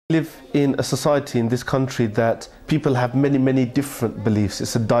Live in a society in this country that people have many different beliefs.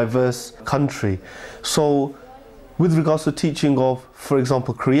 It's a diverse country. So with regards to teaching of, for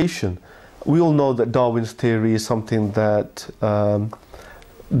example, creation, we all know that Darwin's theory is something that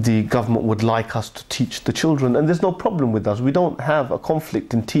the government would like us to teach the children, and there's no problem with us. We don't have a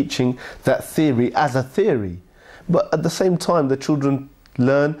conflict in teaching that theory as a theory. But at the same time, the children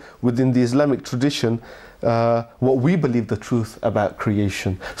learn within the Islamic tradition what we believe the truth about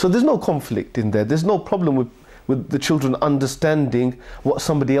creation. So there's no conflict in there. There's no problem with the children understanding what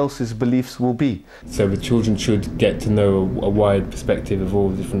somebody else's beliefs will be. So the children should get to know a wide perspective of all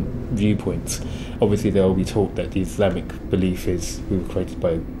the different viewpoints. Obviously they'll be taught that the Islamic belief is we were created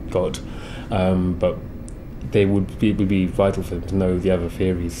by God, but it would be vital for them to know the other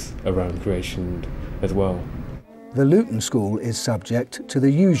theories around creation as well. The Luton School is subject to the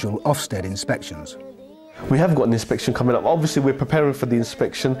usual Ofsted inspections. We have got an inspection coming up. Obviously we're preparing for the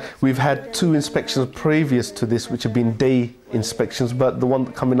inspection. We've had 2 inspections previous to this which have been day inspections, but the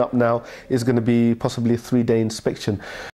one coming up now is going to be possibly a 3-day inspection.